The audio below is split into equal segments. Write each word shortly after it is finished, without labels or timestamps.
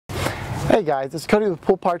Hey guys, it's Cody with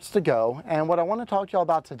Pool Parts to Go, and what I want to talk to y'all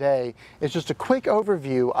about today is just a quick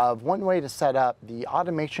overview of one way to set up the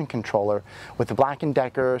automation controller with the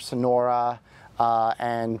BLACK+DECKER, Sunnora,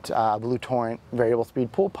 and Blue Torrent variable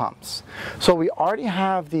speed pool pumps. So we already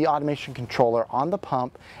have the automation controller on the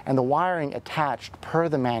pump and the wiring attached per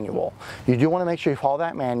the manual. You do want to make sure you follow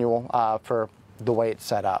that manual for the way it's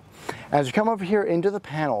set up. As you come over here into the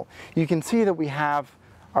panel, you can see that we have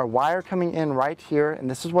our wire coming in right here, and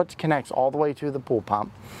this is what connects all the way to the pool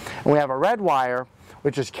pump. And we have a red wire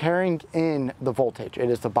which is carrying in the voltage. It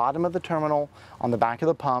is the bottom of the terminal on the back of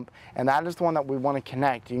the pump, and that is the one that we want to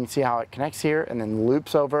connect. You can see how it connects here and then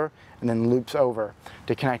loops over and then loops over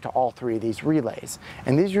to connect to all three of these relays.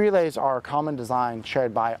 And these relays are a common design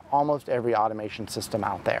shared by almost every automation system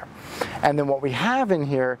out there. And then what we have in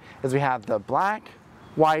here is we have the black,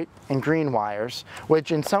 white, and green wires,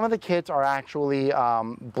 which in some of the kits are actually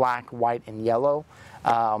black, white, and yellow.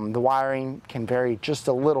 The wiring can vary just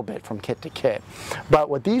a little bit from kit to kit. But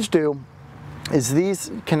what these do is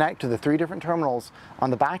these connect to the three different terminals on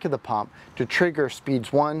the back of the pump to trigger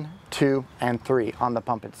speeds 1, 2, and 3 on the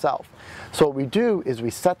pump itself. So what we do is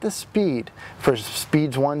we set the speed for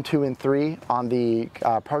speeds 1, 2, and 3 on the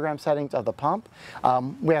program settings of the pump.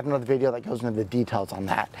 We have another video that goes into the details on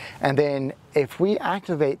that. And then if we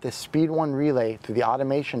activate the speed 1 relay through the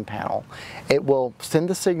automation panel, it will send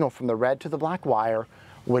the signal from the red to the black wire,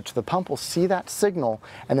 which the pump will see that signal,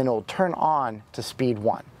 and then it will turn on to speed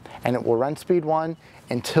 1. And it will run speed 1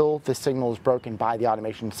 until the signal is broken by the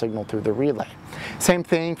automation signal through the relay. Same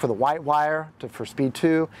thing for the white wire for speed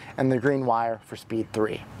 2 and the green wire for speed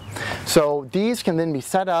 3. So these can then be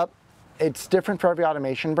set up. It's different for every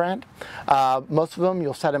automation brand. Most of them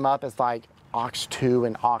you'll set them up as like aux 2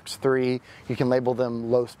 and aux 3. You can label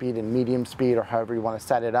them low speed and medium speed, or however you want to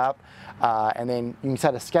set it up. And then you can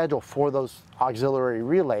set a schedule for those auxiliary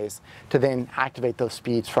relays to then activate those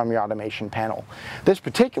speeds from your automation panel. This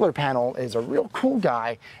particular panel is a real cool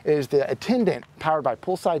guy. It is the Attendant powered by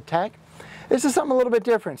Poolside Tech. This is something a little bit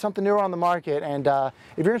different, something newer on the market, and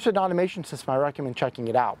if you're interested in an automation system, I recommend checking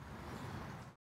it out.